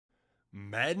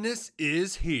Madness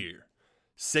is here.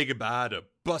 Say goodbye to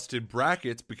busted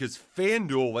brackets because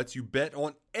FanDuel lets you bet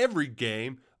on every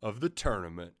game of the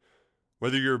tournament.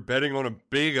 Whether you're betting on a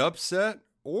big upset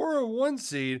or a one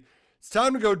seed, it's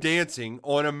time to go dancing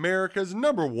on America's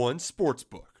 #1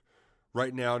 sportsbook.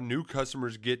 Right now, new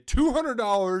customers get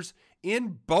 $200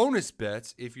 in bonus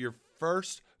bets if your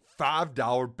first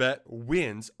 $5 bet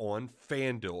wins on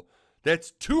FanDuel.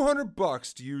 That's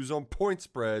 $200 to use on point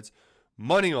spreads,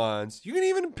 money lines. You can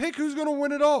even pick who's going to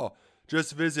win it all.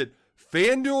 Just visit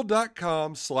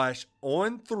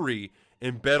FanDuel.com/on3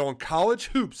 and bet on college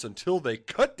hoops until they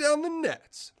cut down the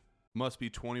nets. Must be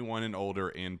 21 and older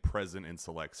and present in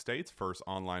select states. First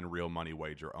online real money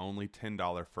wager only.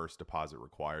 $10 first deposit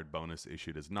required. Bonus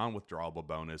issued as non-withdrawable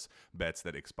bonus. Bets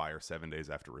that expire 7 days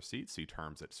after receipt. See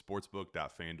terms at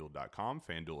sportsbook.fanduel.com.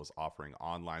 FanDuel is offering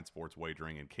online sports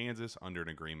wagering in Kansas under an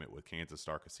agreement with Kansas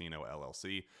Star Casino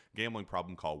LLC. Gambling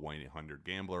problem? Call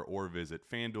 1-800-GAMBLER or visit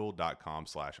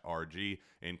fanduel.com/RG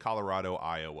in Colorado,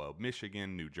 Iowa,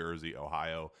 Michigan, New Jersey,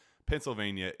 Ohio,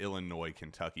 Pennsylvania, Illinois,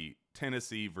 Kentucky,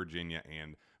 Tennessee, Virginia,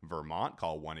 and Vermont.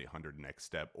 Call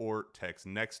 1-800-NEXT-STEP or text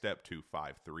NEXT-STEP to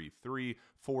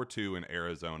 53342 in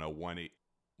Arizona,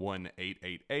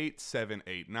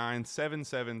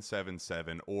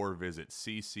 1-888-789-7777 or visit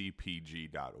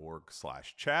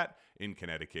ccpg.org/chat. In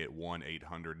Connecticut,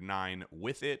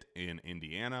 1-800-9-WITH-IT. In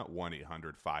Indiana,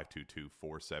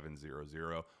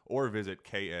 1-800-522-4700 or visit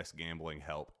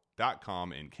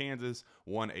ksgamblinghelp.com. In Kansas,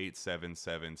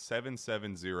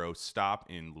 1-877-770-STOP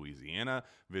in Louisiana.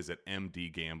 Visit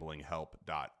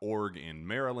mdgamblinghelp.org in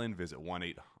Maryland. Visit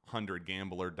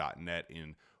 1-800-gambler.net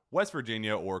in West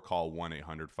Virginia or call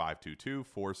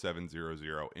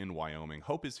 1-800-522-4700 in Wyoming.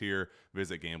 Hope is here.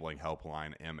 Visit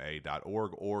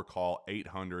gamblinghelplinema.org or call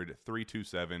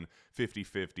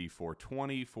 800-327-5050 for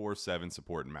 24/7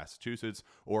 support in Massachusetts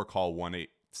or call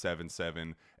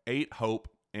 1-877-8-HOPE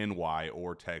NY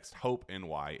or text Hope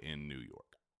NY in New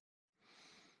York.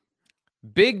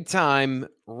 Big time,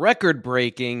 record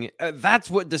breaking. That's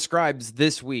what describes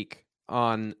this week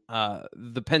on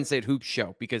the Penn State Hoops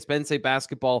Show, because Penn State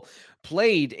basketball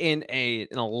played in an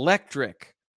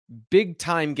electric big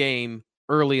time game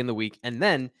early in the week and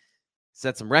then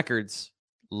set some records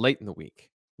late in the week.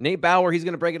 Nate Bauer, he's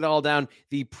going to break it all down,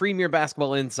 the premier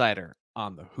basketball insider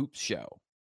on the Hoops Show.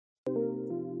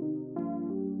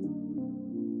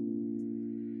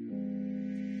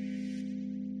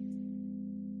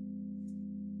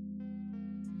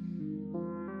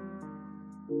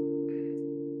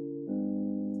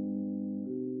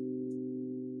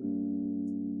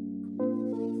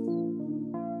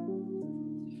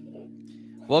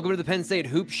 Welcome to the Penn State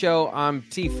Hoop Show. I'm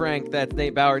T. Frank. That's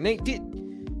Nate Bauer. Nate,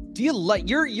 do you like,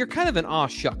 you're kind of an aw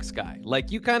shucks guy.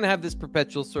 Like, you kind of have this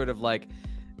perpetual sort of like,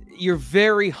 you're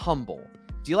very humble.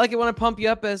 Do you like it when I pump you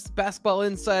up as basketball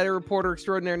insider, reporter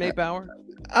extraordinaire Nate Bauer?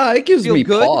 It gives me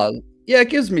good? pause. Yeah, it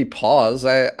gives me pause.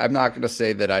 I'm not going to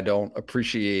say that I don't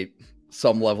appreciate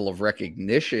some level of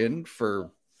recognition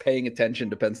for paying attention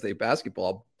to Penn State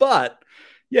basketball. But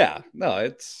yeah,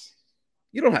 no,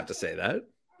 you don't have to say that.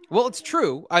 Well, it's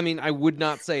true. I mean, I would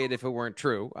not say it if it weren't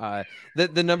true.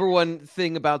 The number one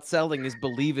thing about selling is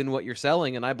believe in what you're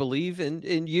selling, and I believe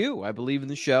in you. I believe in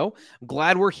the show. I'm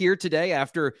glad we're here today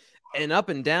after an up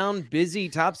and down, busy,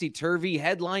 topsy-turvy,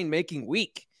 headline-making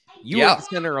week. You are the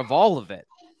center of all of it.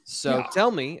 So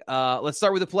tell me, let's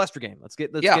start with the Palestra game. Let's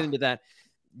get into that.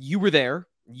 You were there.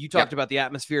 You talked about the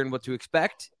atmosphere and what to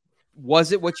expect.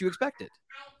 Was it what you expected?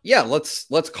 Yeah, let's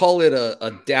call it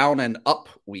a down and up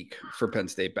week for Penn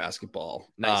State basketball.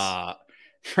 Nice.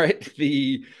 Right.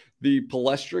 The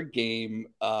Palestra game,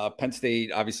 Penn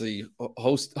State obviously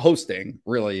hosting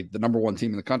really the #1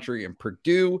 team in the country, and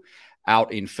Purdue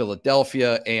out in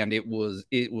Philadelphia, and it was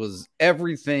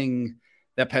everything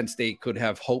that Penn State could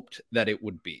have hoped that it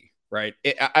would be. Right.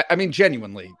 I mean,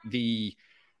 genuinely, the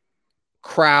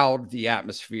crowd, the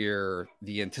atmosphere,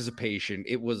 the anticipation,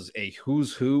 it was a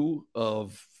who's who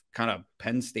of kind of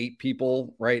Penn State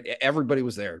people, right? Everybody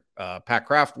was there. Pat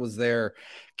Kraft was there.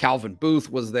 Calvin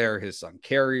Booth was there. His son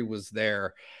Kerry was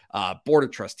there. Board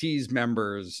of Trustees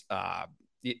members,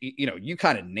 you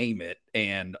kind of name it.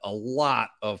 And a lot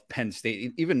of Penn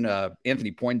State, even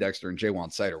Anthony Poindexter and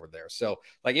Jaywan Sider were there. So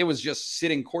like, it was just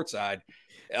sitting courtside.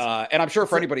 And I'm sure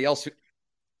for anybody else who,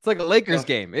 it's like a Lakers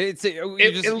game. It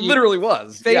literally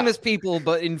was famous people,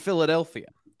 but in Philadelphia.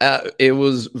 It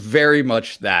was very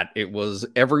much that. It was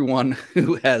everyone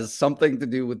who has something to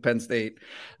do with Penn State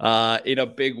in a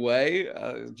big way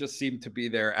just seemed to be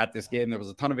there at this game. There was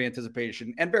a ton of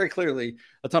anticipation and very clearly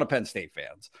a ton of Penn State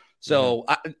fans. So,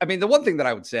 I mean, the one thing that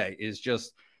I would say is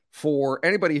just for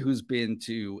anybody who's been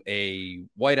to a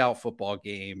whiteout football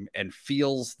game and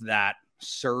feels that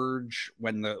surge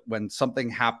when something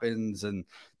happens and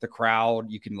the crowd,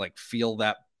 you can like feel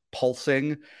that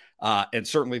pulsing, and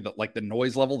certainly the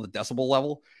noise level, the decibel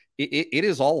level, it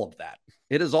is all of that.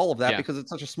 It is all of that because it's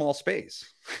such a small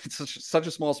space. It's such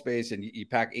a small space, and you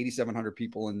pack 8,700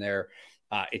 people in there.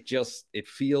 It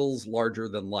feels larger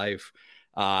than life.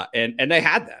 And they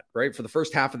had that, right? For the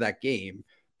first half of that game,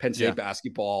 Penn State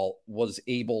basketball was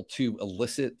able to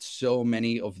elicit so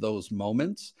many of those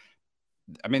moments.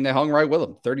 I mean, they hung right with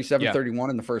them. 37-31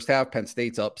 in the first half. Penn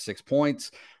State's up 6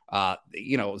 points. Zach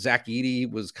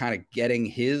Edey was kind of getting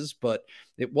his, but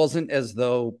it wasn't as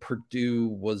though Purdue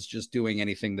was just doing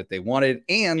anything that they wanted.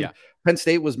 And Penn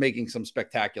State was making some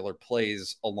spectacular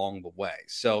plays along the way.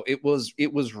 So it was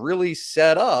really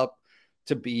set up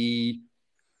to be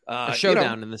a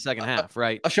showdown in the second half,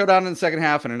 right? A showdown in the second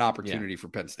half and an opportunity for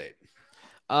Penn State.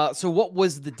 So what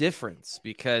was the difference?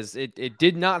 Because it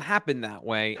did not happen that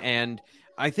way. And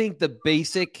I think the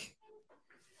basic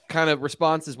kind of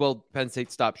response is, well, Penn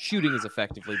State stopped shooting as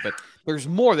effectively, but there's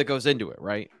more that goes into it,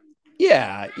 right?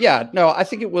 Yeah. No, I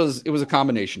think it was a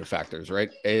combination of factors, right?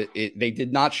 They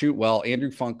did not shoot well. Andrew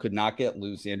Funk could not get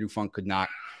loose. Andrew Funk could not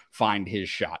find his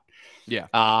shot. Yeah.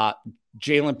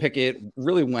 Jalen Pickett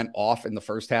really went off in the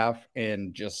first half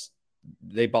and just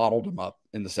they bottled him up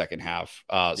in the second half.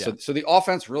 So the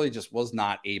offense really just was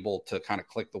not able to kind of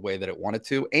click the way that it wanted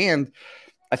to. And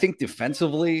I think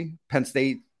defensively, Penn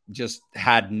State just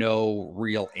had no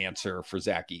real answer for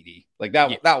Zach Edey. Like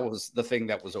that was the thing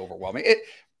that was overwhelming.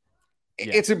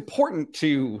 It's important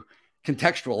to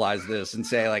contextualize this and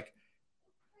say, like,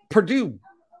 Purdue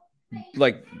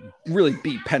like really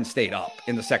beat Penn State up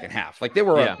in the second half. Like they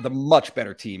were the much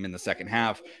better team in the second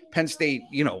half. Penn State,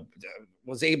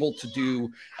 was able to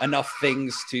do enough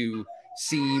things to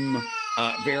seem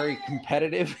very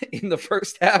competitive in the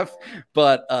first half,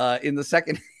 but in the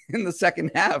second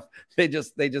half, they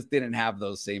just didn't have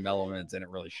those same elements, and it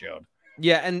really showed.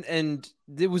 Yeah, and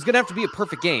it was going to have to be a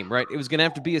perfect game, right? It was going to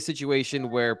have to be a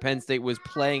situation where Penn State was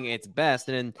playing its best,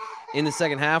 and in the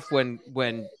second half, when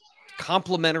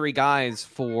complementary guys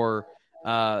for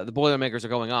the Boilermakers are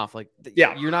going off,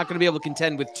 you're not going to be able to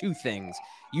contend with two things.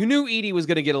 You knew Edey was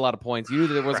going to get a lot of points. You knew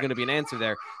that there was going to be an answer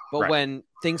there, but when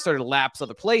things started to lapse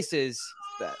other places,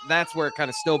 that's where it kind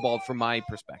of snowballed from my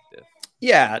perspective.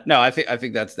 Yeah, no, I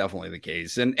think that's definitely the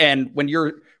case. And when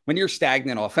you're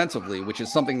stagnant offensively, which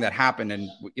is something that happened, and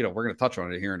we're going to touch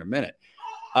on it here in a minute.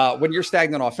 When you're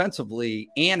stagnant offensively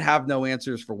and have no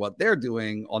answers for what they're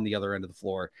doing on the other end of the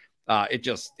floor, it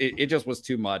just was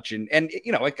too much. And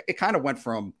it kind of went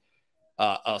from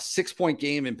a 6-point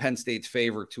game in Penn State's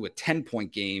favor to a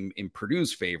 10-point game in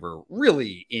Purdue's favor,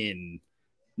 really in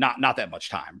not that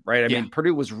much time, right? I mean,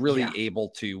 Purdue was really able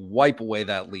to wipe away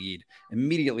that lead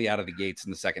immediately out of the gates in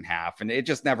the second half, and it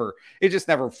just never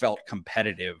felt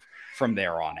competitive from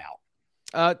there on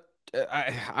out.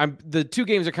 The two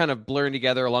games are kind of blurring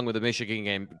together along with the Michigan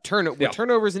game.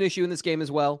 Turnover is an issue in this game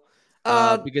as well.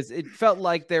 Because it felt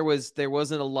like there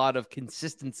wasn't a lot of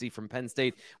consistency from Penn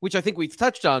State, which I think we've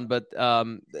touched on, but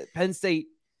Penn State,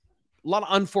 a lot of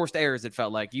unforced errors. It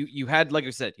felt like you had, like I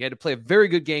said, you had to play a very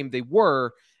good game. They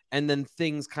were, and then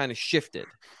things kind of shifted.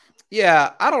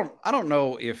 Yeah, I don't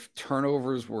know if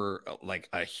turnovers were like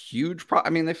a huge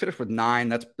problem. I mean, they finished with 9.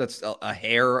 That's a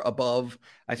hair above,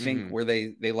 I think, where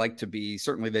they like to be.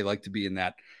 Certainly, they like to be in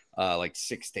that like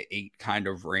 6 to 8 kind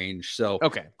of range. So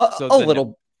okay, a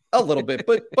little bit,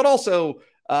 but also,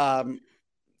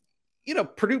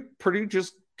 Purdue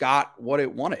just got what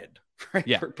it wanted. Right?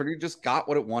 Yeah, Purdue just got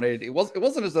what it wanted. It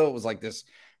wasn't as though it was like this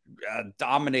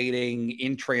dominating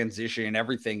in transition.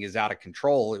 Everything is out of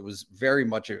control. It was very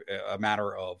much a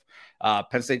matter of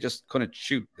Penn State just couldn't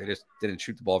shoot. They just didn't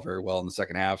shoot the ball very well in the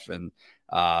second half, and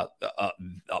a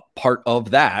part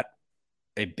of that,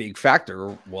 a big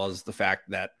factor, was the fact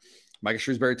that Micah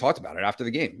Shrewsbury talked about it after the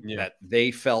game, that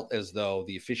they felt as though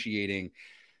the officiating,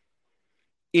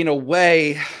 in a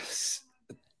way,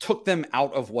 took them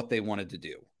out of what they wanted to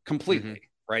do completely,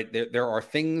 right? There are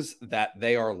things that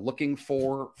they are looking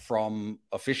for from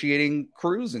officiating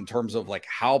crews in terms of like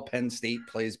how Penn State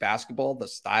plays basketball, the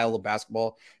style of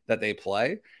basketball that they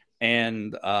play.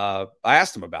 And I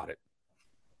asked him about it.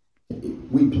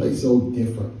 We play so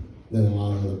different than a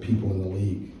lot of other people in the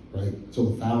league. Right, so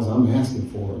the fouls I'm asking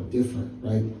for are different,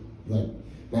 right? Like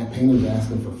Matt Painter's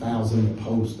asking for fouls in the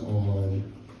post on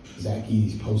Zach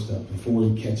Edey's post up before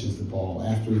he catches the ball,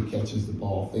 after he catches the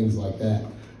ball, things like that.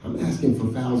 I'm asking for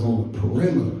fouls on the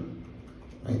perimeter,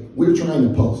 right? We're trying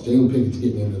to post. Jalen Pickett's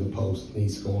getting into the post, and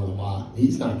he's scoring a lot.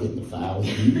 He's not getting the fouls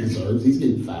he deserves. He's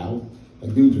getting fouled.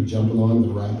 Like, dudes are jumping on him,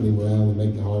 they're wrapping him around, and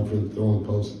making it hard for him to throw in the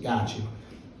post. Got you.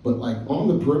 But, like, on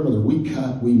the perimeter, we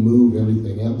cut, we move,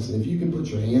 everything else. And if you can put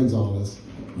your hands on us,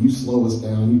 you slow us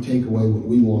down, you take away what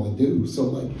we want to do. So,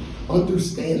 like,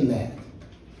 understand that,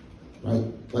 right?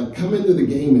 Like, come into the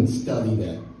game and study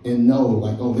that and know,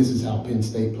 like, oh, this is how Penn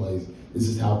State plays. This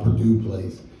is how Purdue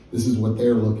plays. This is what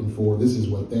they're looking for. This is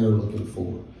what they're looking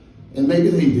for. And maybe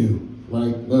they do,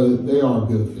 right? They are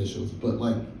good officials. But,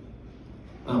 like,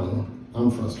 I don't know. I'm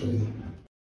frustrated.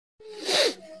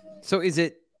 So is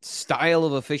it style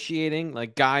of officiating?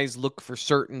 Like, guys look for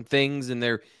certain things and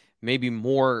they're maybe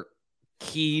more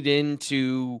keyed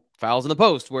into fouls in the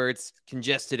post where it's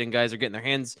congested and guys are getting their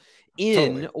hands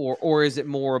in, totally. or is it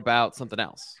more about something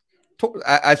else?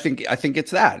 I think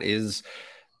it's that is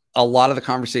a lot of the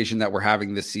conversation that we're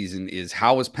having this season is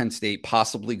how is Penn State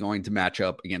possibly going to match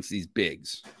up against these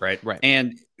bigs, right?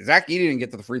 And Zach Edey didn't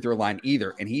get to the free throw line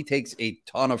either, and he takes a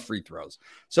ton of free throws.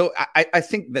 So I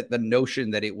think that the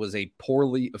notion that it was a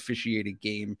poorly officiated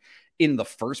game in the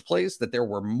first place, that there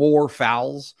were more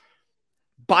fouls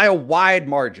by a wide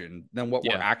margin than what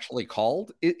were actually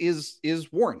called, is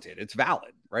warranted. It's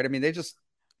valid, right? I mean, they just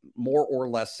more or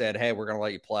less said, hey, we're going to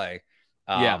let you play.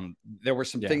 There were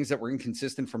some things that were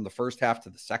inconsistent from the first half to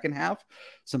the second half.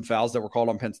 Some fouls that were called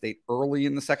on Penn State early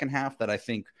in the second half that I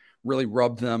think really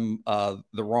rubbed them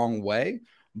the wrong way.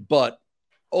 But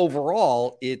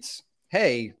overall, it's,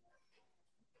 hey,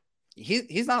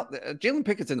 he's not Jalen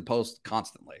Pickett's in the post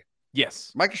constantly.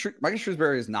 Yes. Micah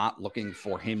Shrewsbury is not looking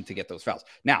for him to get those fouls.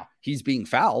 Now, he's being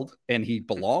fouled and he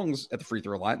belongs at the free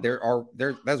throw line. There's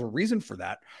a reason for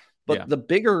that. But the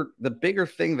bigger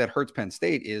thing that hurts Penn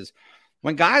State is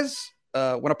when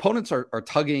opponents are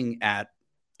tugging at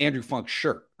Andrew Funk's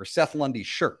shirt or Seth Lundy's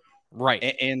shirt, right,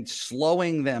 and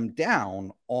slowing them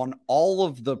down on all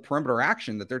of the perimeter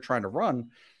action that they're trying to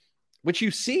run, which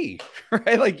you see,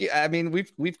 right? Like, I mean,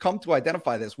 we've come to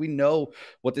identify this. We know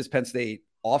what this Penn State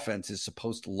offense is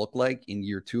supposed to look like in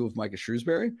year 2 of Micah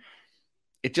Shrewsbury.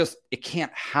 It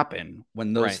can't happen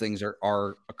when those things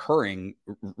are occurring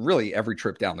really every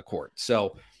trip down the court.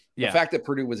 So the fact that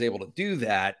Purdue was able to do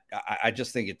that, I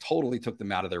just think it totally took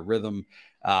them out of their rhythm.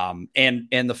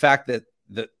 And the fact that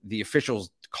the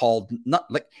officials called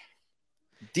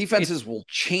defenses will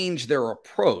change their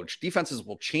approach. Defenses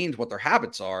will change what their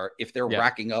habits are if they're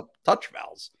racking up touch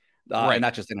fouls. And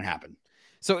that just didn't happen.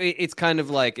 So it's kind of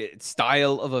like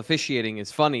style of officiating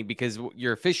is funny because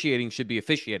your officiating should be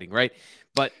officiating, right?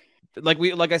 But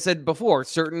like I said before,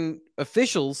 certain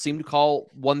officials seem to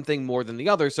call one thing more than the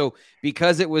other. So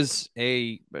because it was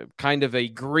a kind of a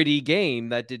gritty game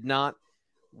that did not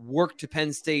work to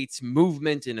Penn State's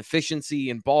movement and efficiency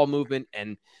and ball movement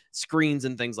and screens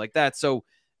and things like that. So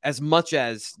as much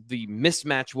as the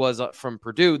mismatch was from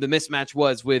Purdue, the mismatch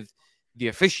was with the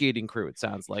officiating crew, it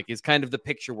sounds like, is kind of the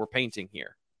picture we're painting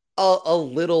here. A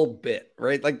little bit,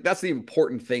 right? Like, that's the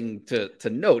important thing to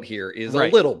note here is a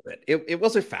little bit. It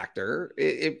was a factor.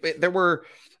 There were,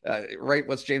 right,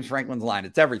 what's James Franklin's line?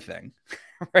 It's everything,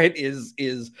 right?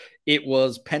 It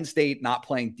was Penn State not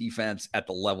playing defense at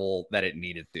the level that it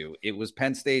needed to. It was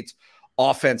Penn State's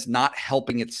offense not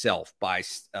helping itself by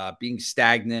being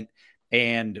stagnant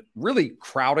and really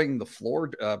crowding the floor.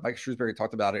 Mike Shrewsbury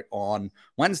talked about it on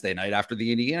Wednesday night after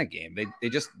the Indiana game.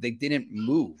 They didn't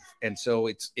move. And so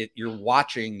you're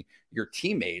watching your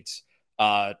teammates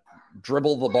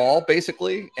dribble the ball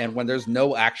basically. And when there's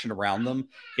no action around them,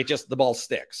 the ball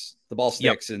sticks. The ball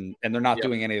sticks and they're not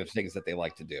doing any of the things that they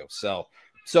like to do. So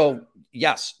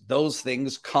yes, those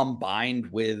things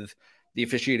combined with the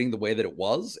officiating the way that it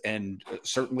was. And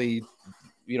certainly,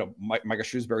 Micah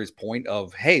Shrewsbury's point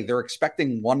of, hey, they're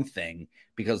expecting one thing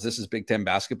because this is Big Ten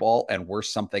basketball and we're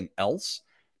something else.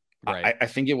 Right. I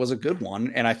think it was a good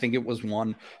one. And I think it was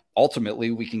one,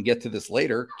 ultimately, we can get to this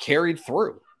later, carried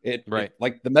through. The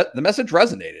message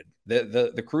resonated.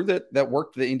 The crew that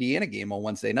worked the Indiana game on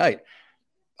Wednesday night,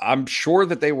 I'm sure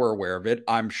that they were aware of it.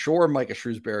 I'm sure Micah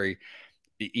Shrewsbury,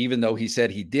 even though he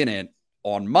said he didn't,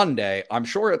 on Monday, I'm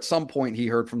sure at some point he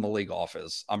heard from the league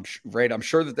office. I'm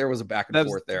sure that there was a back and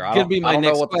forth there. I don't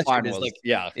know what the fine was.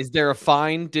 Is there a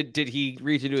fine? Did he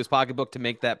reach into his pocketbook to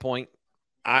make that point?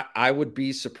 I would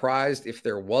be surprised if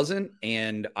there wasn't,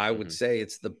 and I would say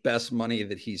it's the best money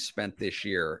that he's spent this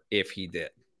year if he did.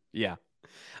 Yeah.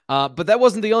 But that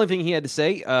wasn't the only thing he had to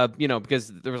say, because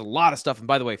there was a lot of stuff. And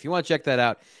by the way, if you want to check that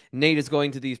out, Nate is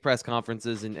going to these press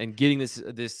conferences and getting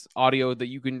this audio that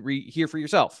you can hear for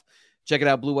yourself. Check it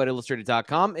out,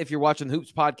 BlueWhiteIllustrated.com. If you're watching the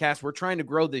Hoops podcast, we're trying to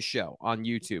grow this show on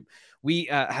YouTube. We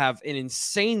have an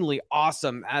insanely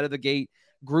awesome out-of-the-gate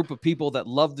group of people that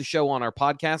love the show on our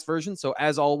podcast version. So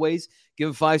as always, give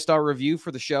a 5-star review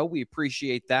for the show. We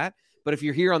appreciate that. But if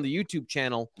you're here on the YouTube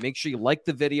channel, make sure you like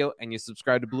the video and you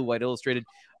subscribe to Blue White Illustrated.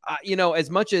 As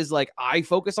much as like I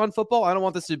focus on football, I don't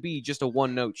want this to be just a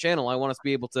one-note channel. I want us to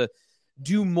be able to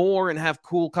do more and have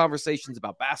cool conversations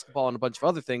about basketball and a bunch of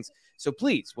other things. So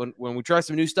please, when we try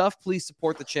some new stuff, please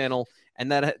support the channel.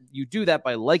 And that you do that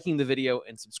by liking the video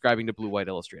and subscribing to Blue White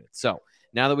Illustrated. So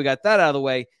now that we got that out of the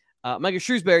way, Micah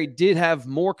Shrewsbury did have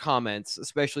more comments,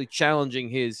 especially challenging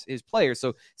his players.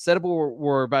 So set up what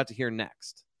we're about to hear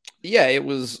next. Yeah, it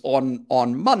was on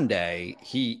Monday.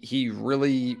 He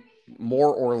really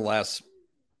more or less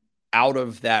out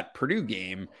of that Purdue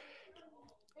game.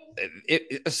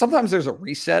 Sometimes there's a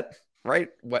reset, right?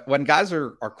 When guys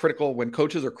are critical, when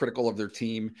coaches are critical of their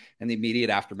team and the immediate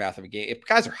aftermath of a game, if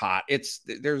guys are hot,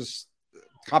 there's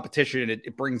competition.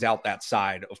 It brings out that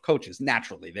side of coaches.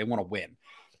 Naturally, they want to win.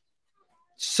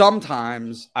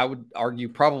 Sometimes, I would argue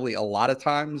probably a lot of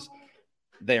times,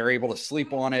 they're able to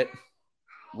sleep on it,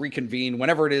 reconvene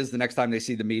whenever it is the next time they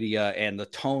see the media, and the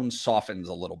tone softens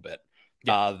a little bit.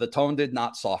 Yeah. The tone did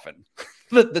not soften.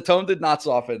 The tone did not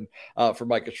soften for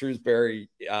Micah Shrewsbury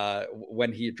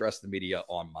when he addressed the media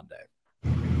on Monday.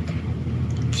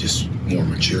 Just more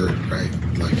mature, right?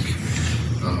 Like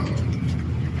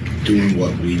doing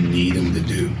what we need him to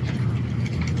do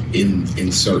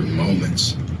in certain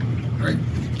moments, right?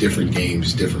 Different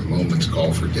games, different moments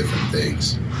call for different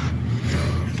things.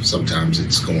 Sometimes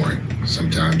it's scoring,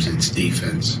 sometimes it's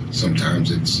defense, sometimes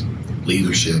it's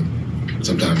leadership,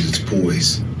 sometimes it's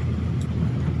poise.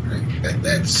 Right?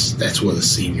 That's what a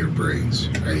senior brings.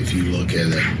 Right? If you look at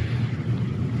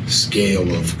a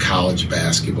scale of college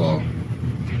basketball,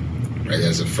 right?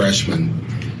 As a freshman,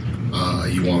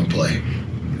 you want to play.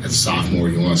 As a sophomore,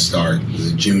 you want to start.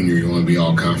 As a junior, you want to be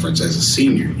all conference. As a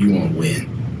senior, you want to win,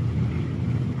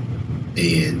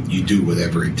 and you do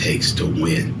whatever it takes to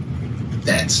win.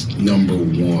 That's number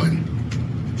one,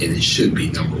 and it should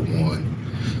be number one,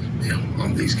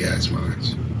 on these guys'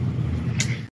 minds.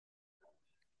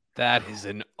 That is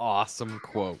an awesome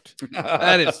quote.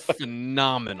 That is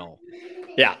phenomenal.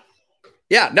 Yeah.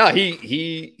 Yeah, no,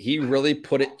 he really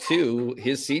put it to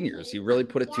his seniors. He really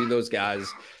put it to those guys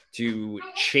to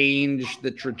change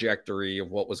the trajectory of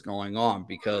what was going on,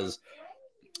 because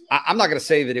I'm not going to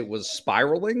say that it was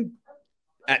spiraling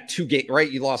at 2 games, right?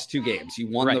 You lost 2 games. You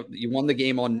won the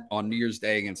game on New Year's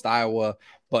Day against Iowa,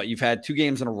 but you've had 2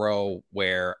 games in a row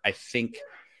where I think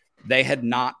they had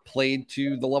not played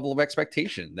to the level of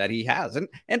expectation that he has. And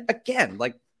again,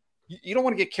 like, you don't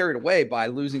want to get carried away by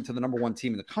losing to the number 1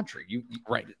 team in the country.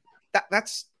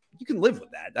 That's you can live with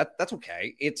that. That's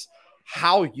okay. It's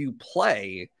how you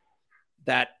play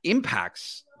that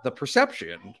impacts the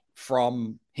perception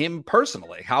from him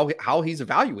personally, how he's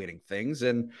evaluating things.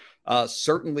 And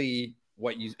certainly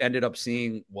what you ended up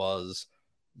seeing was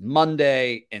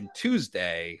Monday and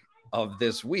Tuesday of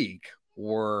this week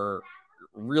were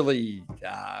really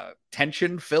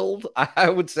tension filled. I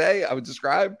would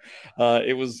describe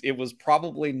it was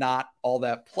probably not all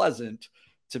that pleasant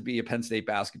to be a Penn State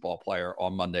basketball player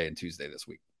on Monday and Tuesday this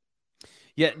week.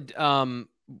 Yeah.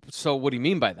 So what do you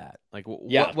mean by that? Like,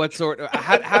 what sort of,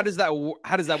 how does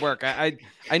that work? I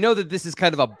know that this is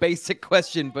kind of a basic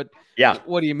question, but yeah,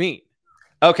 what do you mean?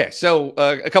 Okay. So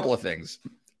a couple of things.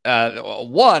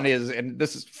 One is, and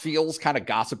this feels kind of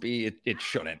gossipy. It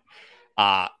shouldn't.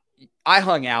 I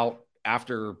hung out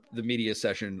after the media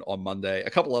session on Monday. A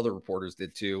couple other reporters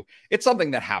did too. It's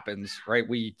something that happens, right?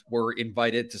 We were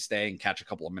invited to stay and catch a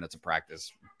couple of minutes of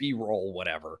practice, B-roll,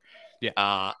 whatever.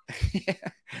 Yeah.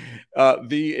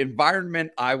 The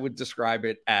environment, I would describe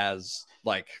it as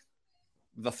like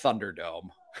the Thunderdome.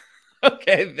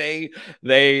 Okay.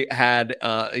 They had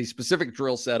a specific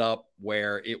drill set up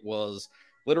where it was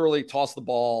literally toss the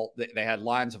ball. They had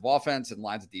lines of offense and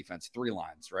lines of defense, 3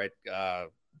 lines, right?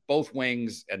 Both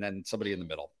wings and then somebody in the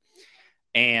middle.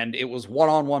 And it was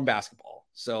one-on-one basketball.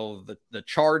 So the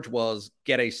charge was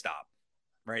get a stop,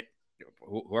 right?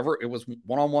 Whoever, it was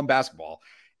one-on-one basketball.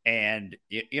 And,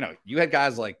 you had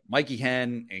guys like Mikey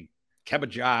Henn and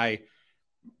Kebajai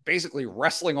basically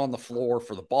wrestling on the floor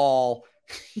for the ball.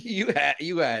 You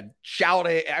had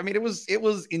shouting. I mean, it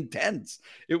was intense.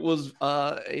 It was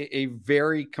a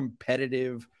very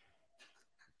competitive,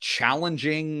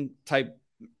 challenging type,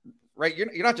 right?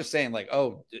 You're not just saying like,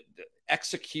 oh,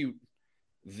 execute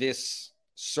this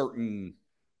certain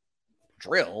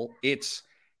drill. It's,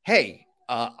 hey,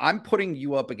 I'm putting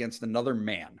you up against another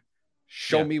man.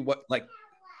 Show me what, like,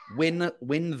 win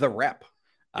the rep.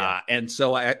 Yeah. And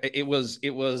so it was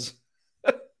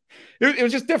it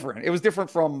was just different. It was different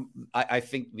from, I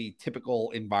think, the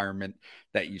typical environment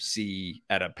that you see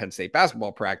at a Penn State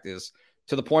basketball practice,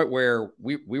 to the point where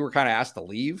we were kind of asked to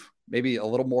leave maybe a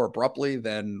little more abruptly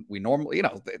than we normally,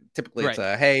 typically it's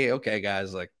a, hey, okay,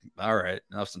 guys, like, all right,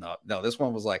 enough's enough. No, this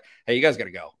one was like, hey, you guys got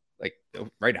to go. Like,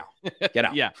 right now. Get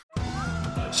out. Yeah.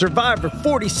 Survivor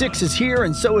 46 is here,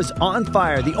 and so is On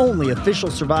Fire, the only official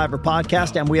Survivor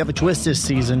podcast, and we have a twist this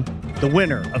season. The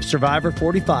winner of Survivor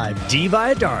 45, Dee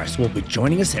Valladares, will be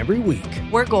joining us every week.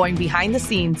 We're going behind the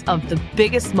scenes of the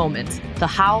biggest moments, the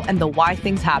how and the why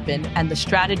things happen, and the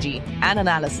strategy and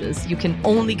analysis you can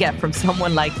only get from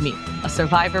someone like me, a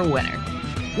Survivor winner.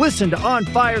 Listen to On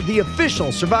Fire, the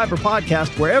official Survivor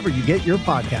podcast, wherever you get your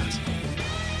podcasts.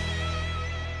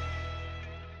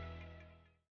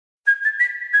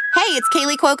 Hey, it's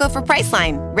Kaylee Cuoco for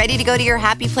Priceline. Ready to go to your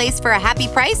happy place for a happy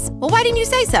price? Well, why didn't you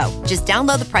say so? Just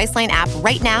download the Priceline app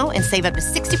right now and save up to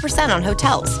 60% on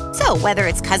hotels. So whether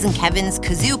it's Cousin Kevin's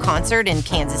Kazoo Concert in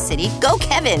Kansas City, go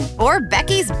Kevin, or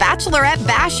Becky's Bachelorette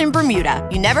Bash in Bermuda,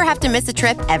 you never have to miss a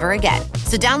trip ever again.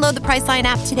 So download the Priceline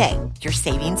app today. Your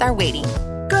savings are waiting.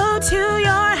 Go to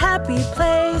your happy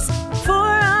place for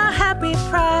a happy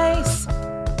price.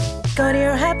 Go to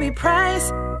your happy price,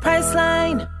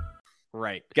 Priceline.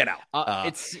 Right. Get out.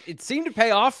 It seemed to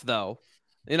pay off, though.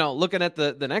 Looking at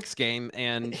the next game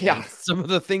and some of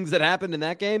the things that happened in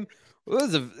that game,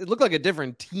 it looked like a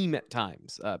different team at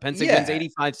times. Penn State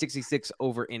wins 85-66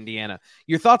 over Indiana.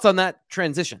 Your thoughts on that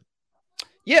transition?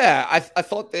 Yeah, I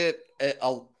thought that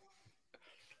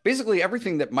basically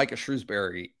everything that Micah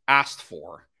Shrewsbury asked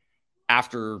for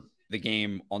after the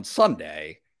game on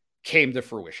Sunday came to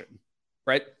fruition,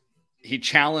 right? He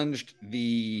challenged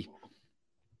the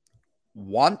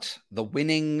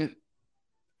winning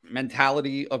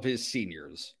mentality of his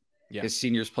seniors. Yeah. His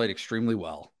seniors played extremely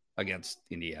well against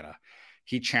Indiana.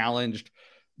 He challenged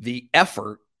the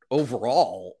effort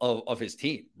overall of his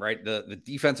team, right? The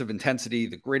defensive intensity,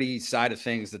 the gritty side of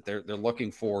things that they're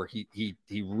looking for. He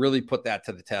really put that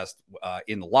to the test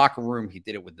in the locker room. He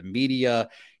did it with the media.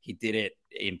 He did it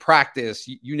in practice,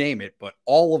 you name it. But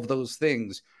all of those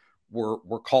things were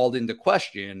called into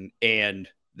question, and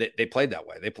they played that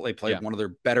way. They played one of their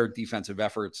better defensive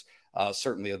efforts,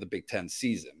 certainly of the Big Ten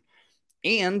season.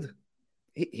 And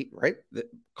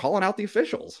calling out the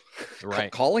officials,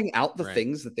 calling out the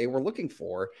things that they were looking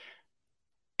for.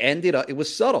 Ended up, it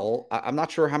was subtle. I'm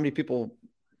not sure how many people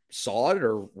saw it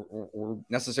or were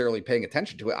necessarily paying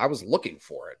attention to it. I was looking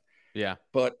for it. Yeah.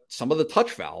 But some of the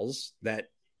touch fouls that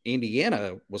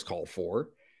Indiana was called for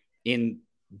in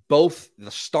both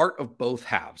the start of both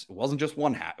halves. It wasn't just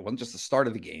one half. It wasn't just the start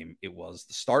of the game. It was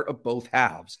the start of both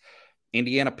halves.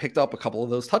 Indiana picked up a couple of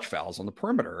those touch fouls on the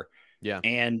perimeter. Yeah.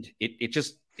 And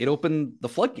it opened the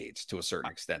floodgates to a certain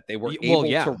extent. They were able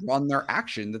to run their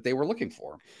action that they were looking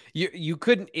for. You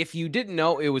couldn't, if you didn't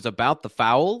know it was about the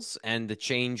fouls and the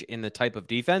change in the type of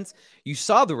defense, you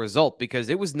saw the result, because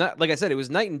it was not, like I said, it was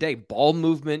night and day. Ball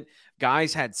movement,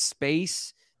 guys had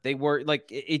space. They were like,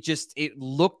 it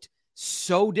looked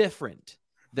so different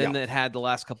than it had the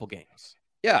last couple games.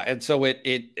 Yeah, and so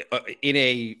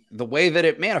the way that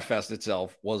it manifests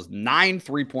itself was 9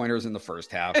 3-pointers in the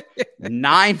first half,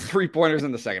 9 3-pointers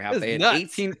in the second half. They had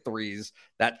 18 threes.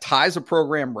 That ties a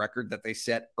program record that they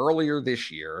set earlier this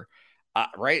year.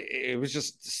 Right? It was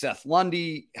just Seth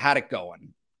Lundy had it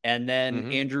going, and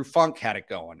then Andrew Funk had it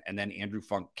going, and then Andrew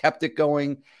Funk kept it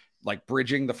going, like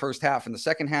bridging the first half and the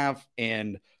second half,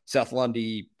 and Seth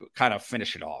Lundy kind of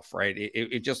finished it off. Right?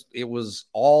 It was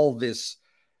all this.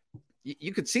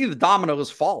 You could see the dominoes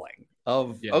falling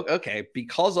okay,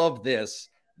 because of this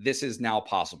is now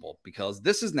possible. Because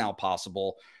this is now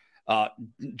possible.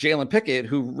 Jalen Pickett,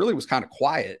 who really was kind of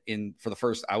quiet for the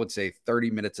first, I would say,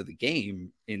 30 minutes of the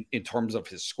game in terms of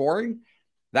his scoring,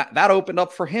 that opened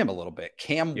up for him a little bit.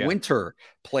 Cam Winter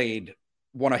played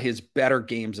one of his better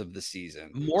games of the season.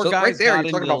 More guys got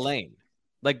into the lane.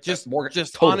 Like just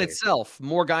on itself,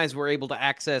 more guys were able to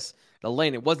access the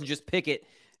lane. It wasn't just Pickett,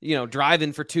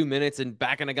 driving for 2 minutes and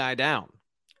backing a guy down.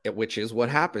 Which is what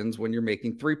happens when you're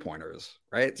making 3-pointers,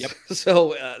 right? Yep.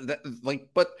 So,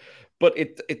 but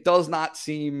it does not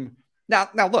seem now.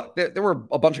 Look, there were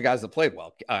a bunch of guys that played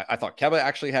well. I thought Keba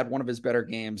actually had one of his better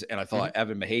games, and I thought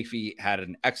Evan Mahaffey had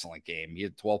an excellent game. He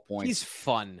had 12 points. He's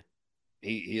fun.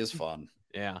 He is fun.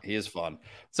 Yeah, he is fun.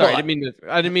 Sorry, I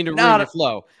didn't mean to ruin the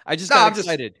flow. I just got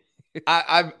excited.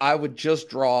 I would just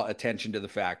draw attention to the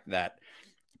fact that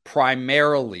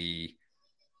primarily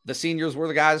the seniors were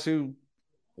the guys who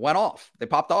went off. They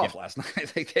popped off last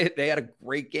night. They had a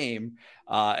great game.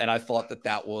 And I thought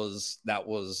that was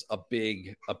a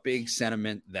big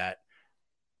sentiment that,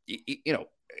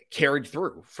 carried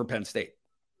through for Penn State.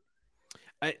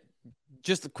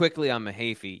 Just quickly on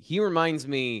Mahaffey, he reminds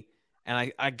me,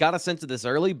 and I got a sense of this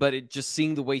early, but it just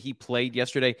seeing the way he played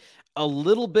yesterday, a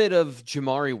little bit of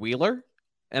Jamari Wheeler.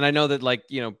 And I know that, like,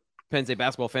 Penn State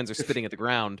basketball fans are spitting at the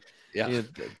ground,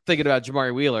 thinking about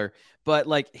Jamari Wheeler, but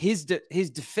like his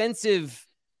defensive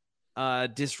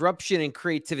disruption and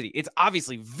creativity, it's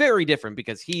obviously very different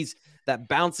because he's that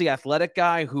bouncy athletic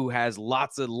guy who has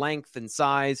lots of length and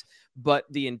size, but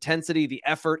the intensity, the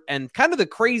effort, and kind of the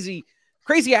crazy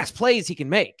ass plays he can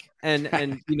make. And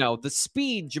the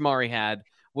speed Jamari had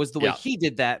was the way he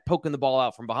did that, poking the ball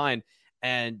out from behind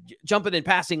and jumping in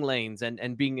passing lanes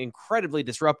and being incredibly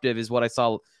disruptive is what I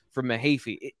saw from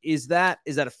Mahaffey. Is that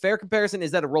a fair comparison?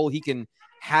 Is that a role he can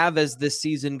have as this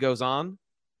season goes on?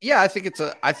 Yeah, I think it's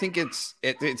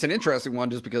an interesting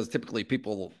one just because typically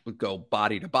people would go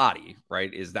body to body,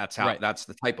 right? That's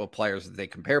the type of players that they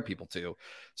compare people to.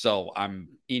 So I'm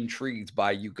intrigued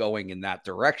by you going in that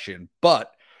direction.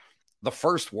 But the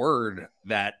first word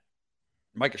that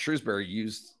Micah Shrewsbury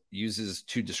uses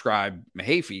to describe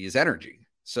Mahaffey is energy.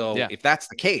 So if that's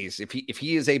the case, if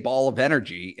he is a ball of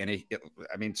energy,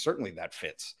 and certainly that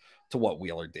fits to what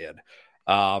Wheeler did.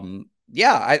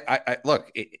 I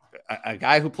look, a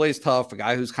guy who plays tough, a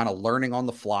guy who's kind of learning on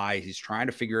the fly. He's trying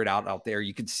to figure it out there.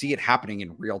 You could see it happening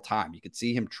in real time. You could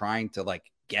see him trying to like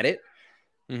get it,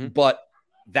 but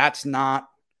that's not,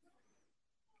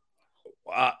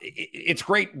 it's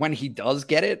great when he does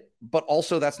get it, but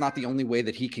also that's not the only way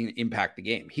that he can impact the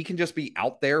game. He can just be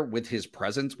out there with his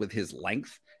presence, with his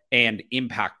length, and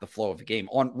impact the flow of the game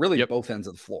on really both ends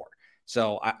of the floor.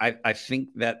 So I think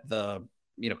that the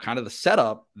kind of the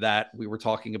setup that we were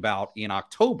talking about in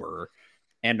October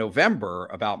and November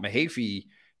about Mahaffey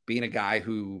being a guy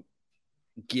who,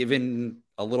 given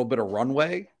a little bit of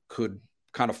runway, could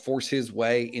kind of force his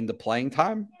way into playing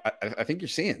time. I think you're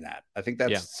seeing that. I think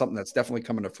that's something that's definitely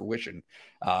coming to fruition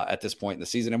at this point in the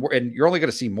season. And you're only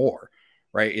going to see more,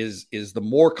 right? Is the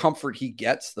more comfort he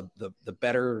gets, the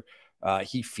better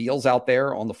he feels out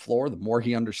there on the floor, the more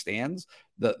he understands,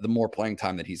 the more playing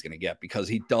time that he's going to get, because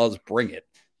he does bring it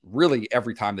really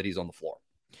every time that he's on the floor.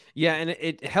 Yeah, and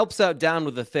it helps out down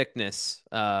with the thickness,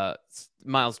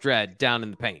 Miles Dredd down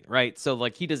in the paint, right? So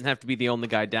like he doesn't have to be the only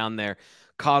guy down there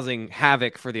causing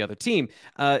havoc for the other team.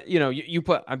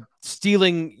 I'm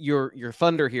stealing your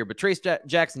thunder here, but Trace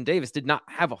Jackson Davis did not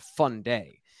have a fun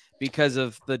day because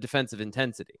of the defensive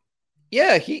intensity.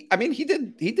 Yeah, he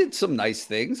did some nice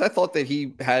things. I thought that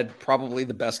he had probably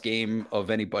the best game of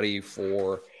anybody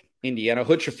for Indiana.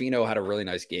 Hood Schifino had a really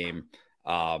nice game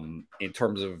in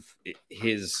terms of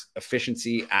his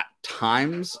efficiency at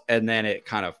times, and then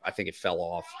I think it fell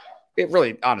off. It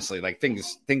really, honestly, like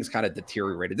things kind of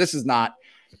deteriorated. This is not,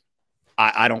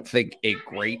 I don't think, a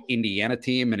great Indiana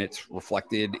team, and it's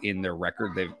reflected in their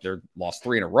record. They're lost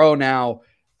 3 in a row now.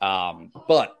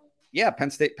 But yeah,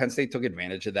 Penn State took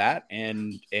advantage of that,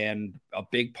 and a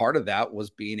big part of that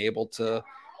was being able to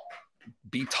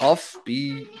be tough,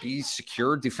 be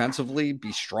secure defensively,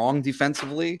 be strong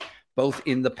defensively, both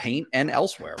in the paint and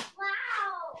elsewhere.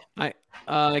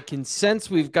 I can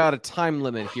sense we've got a time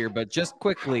limit here, but just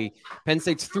quickly, Penn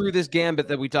State's through this gambit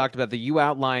that we talked about that you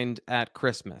outlined at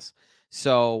Christmas.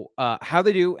 So how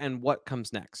they do and what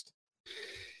comes next?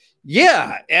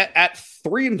 Yeah, at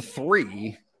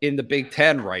 3-3 in the Big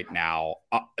Ten right now,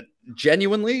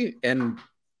 genuinely, and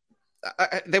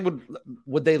they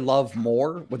would they love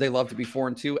more? Would they love to be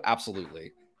 4-2?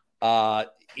 Absolutely.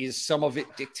 Is some of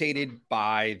it dictated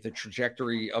by the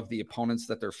trajectory of the opponents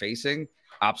that they're facing?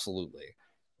 Absolutely.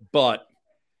 But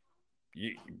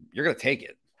you're going to take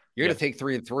it. You're going to take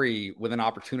 3-3 with an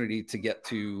opportunity to get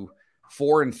to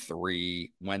 4-3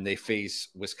 when they face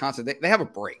Wisconsin. They have a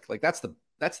break. Like that's the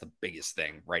biggest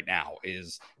thing right now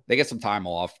is they get some time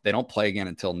off. They don't play again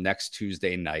until next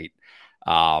Tuesday night.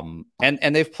 And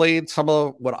they've played some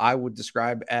of what I would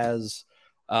describe as,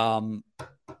 has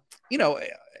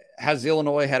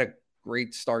Illinois had a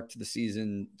great start to the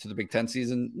season, to the Big Ten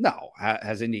season? No.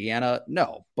 Has Indiana?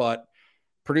 No. But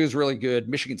Purdue's really good.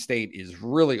 Michigan State is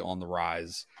really on the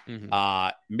rise.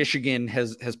 Michigan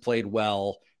has played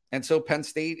well. And so Penn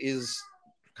State is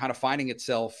kind of finding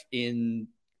itself in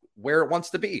where it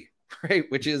wants to be, right?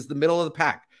 Which is the middle of the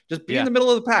pack. Just be in the middle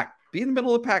of the pack. Be in the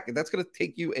middle of the pack. And that's going to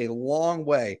take you a long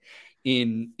way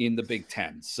in the Big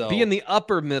Ten. So be in the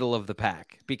upper middle of the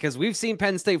pack, because we've seen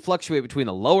Penn State fluctuate between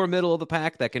the lower middle of the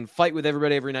pack that can fight with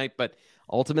everybody every night, but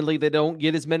ultimately they don't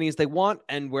get as many as they want,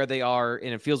 and where they are,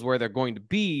 and it feels where they're going to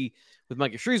be with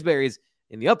Micah Shrewsbury is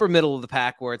in the upper middle of the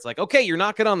pack, where it's like, okay, you're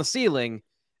knocking on the ceiling,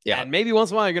 and maybe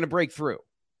once in a while you're going to break through.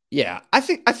 Yeah, I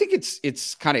think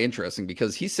it's kind of interesting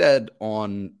because he said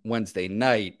on Wednesday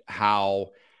night how,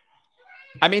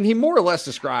 I mean, he more or less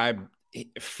described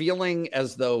feeling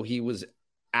as though he was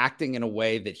acting in a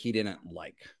way that he didn't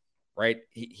like, right?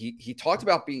 He talked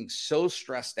about being so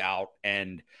stressed out,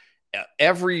 and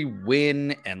every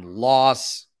win and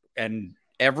loss and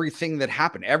everything that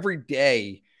happened every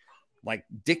day, like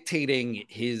dictating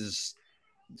his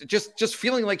just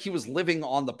feeling like he was living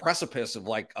on the precipice of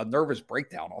like a nervous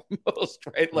breakdown almost,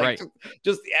 right? Like Right.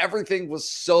 just everything was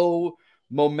so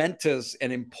momentous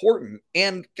and important.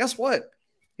 And guess what?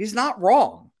 He's not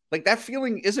wrong. Like that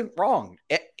feeling isn't wrong.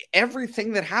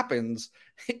 Everything that happens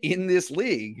in this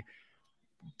league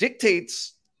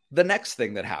dictates the next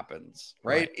thing that happens,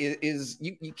 right? Is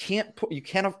you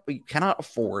cannot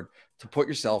afford to put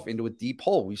yourself into a deep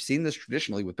hole. We've seen this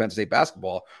traditionally with Penn State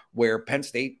basketball, where Penn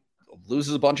State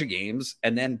loses a bunch of games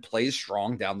and then plays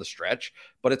strong down the stretch,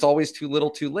 but it's always too little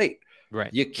too late.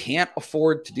 Right. You can't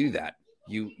afford to do that.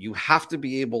 You have to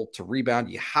be able to rebound.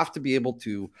 You have to be able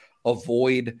to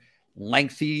avoid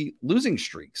lengthy losing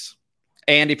streaks.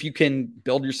 And if you can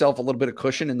build yourself a little bit of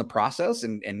cushion in the process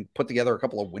and put together a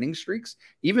couple of winning streaks,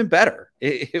 even better.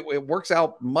 It works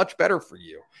out much better for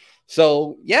you.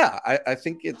 So yeah, I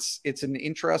think it's an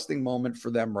interesting moment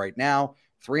for them right now.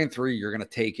 3-3, you're going to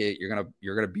take it. You're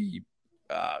going to be,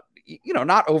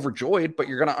 not overjoyed, but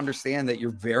you're going to understand that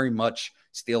you're very much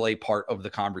still a part of the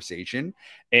conversation,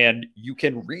 and you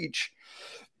can reach,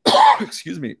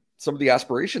 excuse me, some of the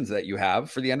aspirations that you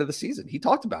have for the end of the season. He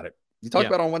talked about it. He talked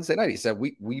about it on Wednesday night. He said,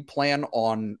 we plan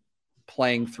on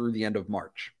playing through the end of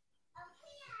March.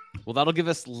 Well, that'll give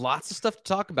us lots of stuff to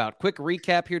talk about. Quick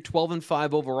recap here: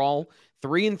 12-5 overall,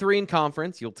 3-3 in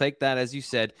conference. You'll take that, as you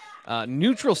said.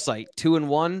 Neutral site,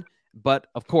 2-1, but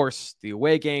of course the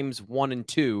away games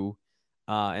 1-2.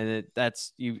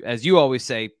 That's you, as you always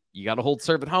say. You got to hold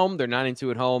serve at home. They're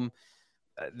 9-2 at home.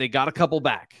 They got a couple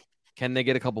back. Can they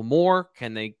get a couple more?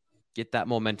 Can they get that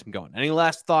momentum going? Any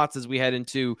last thoughts as we head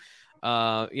into,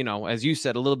 as you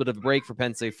said, a little bit of a break for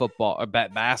Penn State football or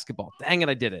basketball? Dang it,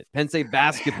 I did it. Penn State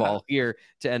basketball here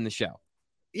to end the show.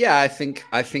 Yeah, I think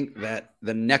that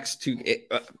the next two,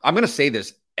 I'm going to say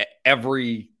this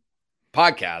every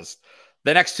podcast.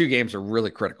 The next two games are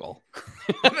really critical.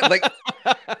 Like,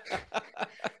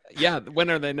 yeah, when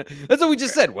are they? That's what we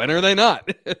just said. When are they not?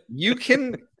 you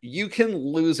can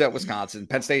lose at Wisconsin.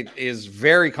 Penn State is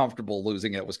very comfortable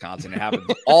losing at Wisconsin. It happens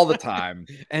all the time,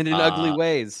 and in ugly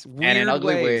ways.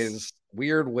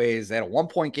 Weird ways. They had a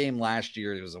 1-point game last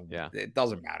year. It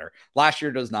doesn't matter. Last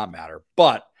year does not matter.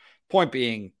 But point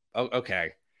being,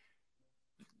 okay,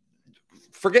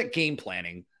 forget game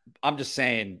planning. I'm just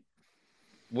saying,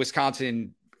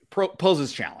 Wisconsin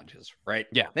poses challenges, right?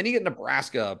 Yeah. Then you get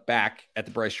Nebraska back at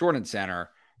the Bryce Jordan Center,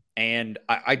 and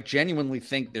I genuinely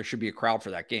think there should be a crowd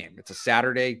for that game. It's a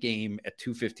Saturday game at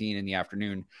 2:15 in the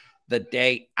afternoon, the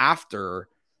day after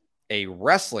a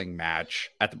wrestling match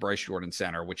at the Bryce Jordan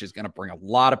Center, which is going to bring a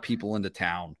lot of people into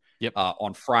town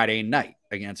on Friday night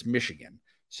against Michigan.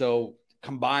 So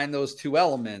combine those two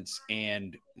elements,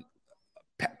 and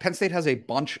Penn State has a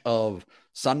bunch of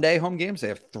Sunday home games. They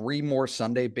have 3 more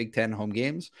Sunday Big Ten home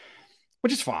games,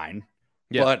 which is fine.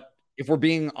 Yeah. But if we're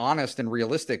being honest and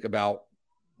realistic about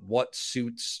what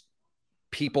suits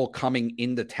people coming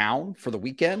into town for the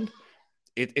weekend,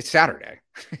 it's Saturday.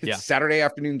 It's Saturday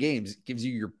afternoon games. It gives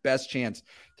you your best chance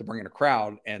to bring in a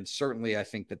crowd. And certainly I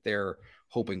think that they're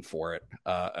hoping for it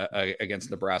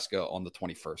against Nebraska on the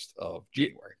 21st of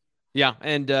January. Yeah,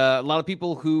 and a lot of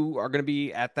people who are going to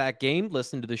be at that game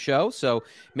listen to the show, so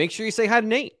make sure you say hi to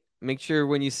Nate. Make sure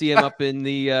when you see him up in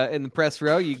the press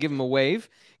row, you give him a wave.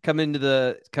 Come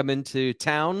into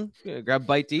town, grab a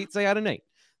bite to eat, say hi to Nate.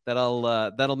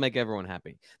 That'll make everyone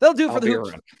happy. That'll do it for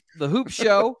the Hoop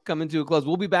Show. Coming to a close.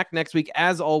 We'll be back next week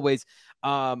as always.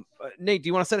 Nate, do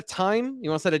you want to set a time? You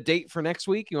want to set a date for next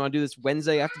week? You want to do this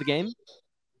Wednesday after the game?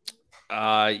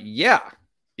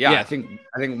 Yeah, I think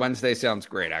Wednesday sounds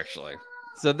great, actually.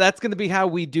 So that's going to be how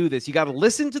we do this. You got to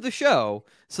listen to the show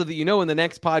so that you know when the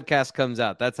next podcast comes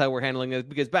out. That's how we're handling it,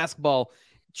 because basketball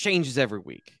changes every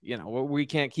week. We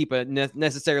can't keep a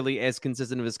necessarily as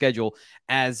consistent of a schedule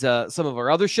as some of our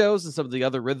other shows and some of the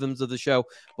other rhythms of the show.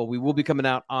 But we will be coming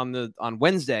out on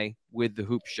Wednesday with the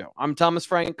Hoop Show. I'm Thomas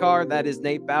Frank Carr. That is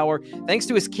Nate Bauer. Thanks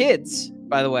to his kids,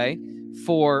 by the way,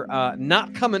 for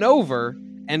not coming over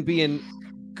and being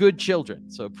good children.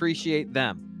 So appreciate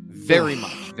them very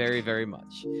much. Very, very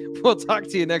much. We'll talk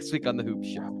to you next week on the Hoop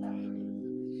Show.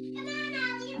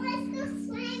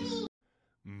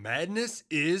 Madness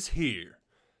is here.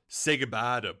 Say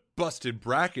goodbye to busted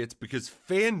brackets, because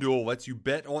FanDuel lets you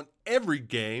bet on every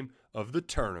game of the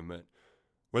tournament.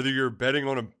 Whether you're betting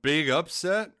on a big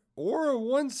upset or a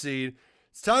one seed,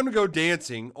 it's time to go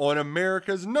dancing on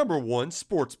America's #1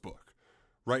 sportsbook.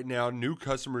 Right now, new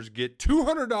customers get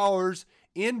 $200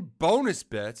 in bonus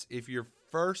bets if your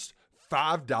first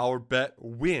 $5 bet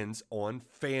wins on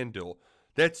FanDuel.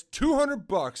 That's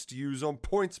 $200 to use on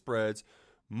point spreads,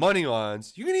 money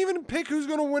lines. You can even pick who's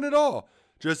going to win it all.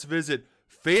 Just visit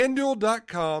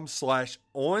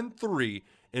FanDuel.com/on3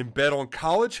 and bet on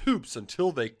college hoops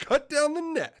until they cut down the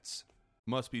nets.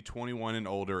 Must be 21 and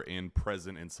older and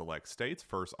present in select states.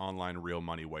 First online real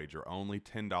money wager only.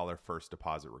 $10 first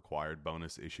deposit required.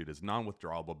 Bonus issued as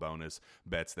non-withdrawable bonus.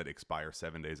 Bets that expire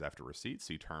 7 days after receipt.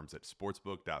 See terms at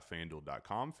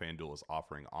sportsbook.fanduel.com. FanDuel is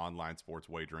offering online sports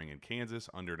wagering in Kansas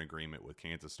under an agreement with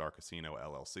Kansas Star Casino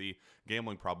LLC.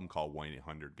 Gambling problem? Call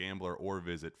 1-800-GAMBLER or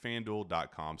visit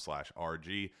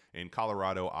fanduel.com/RG. In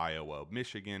Colorado, Iowa,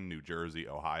 Michigan, New Jersey,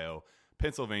 Ohio,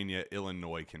 Pennsylvania,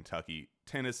 Illinois, Kentucky,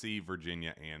 Tennessee,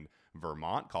 Virginia, and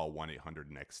Vermont. Call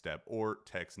 1-800-NEXT-STEP or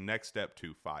text NEXT-STEP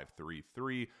to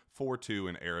 53342.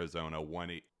 In Arizona,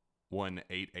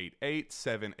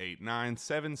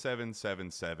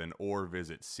 1-888-789-7777 or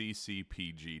visit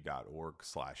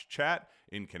ccpg.org/chat.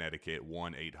 In Connecticut,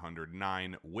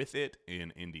 1-800-9-WITH-IT.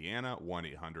 In Indiana,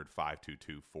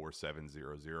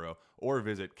 1-800-522-4700 or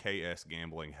visit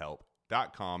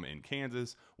ksgamblinghelp.com. In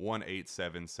Kansas,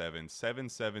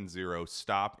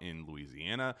 1-877-770-STOP. In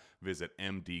Louisiana, visit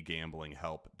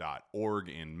mdgamblinghelp.org.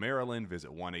 In Maryland,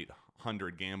 visit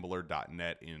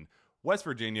 1-800-gambler.net. In West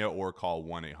Virginia, or call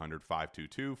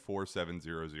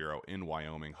 1-800-522-4700. In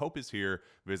Wyoming, hope is here.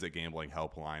 Visit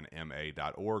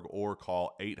gamblinghelplinema.org or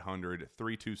call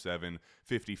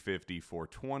 800-327-5050 for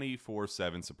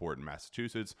 24/7 support in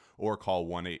Massachusetts, or call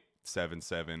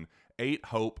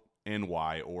 1-877-8-HOPE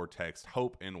NY or text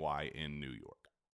HOPE NY in New York.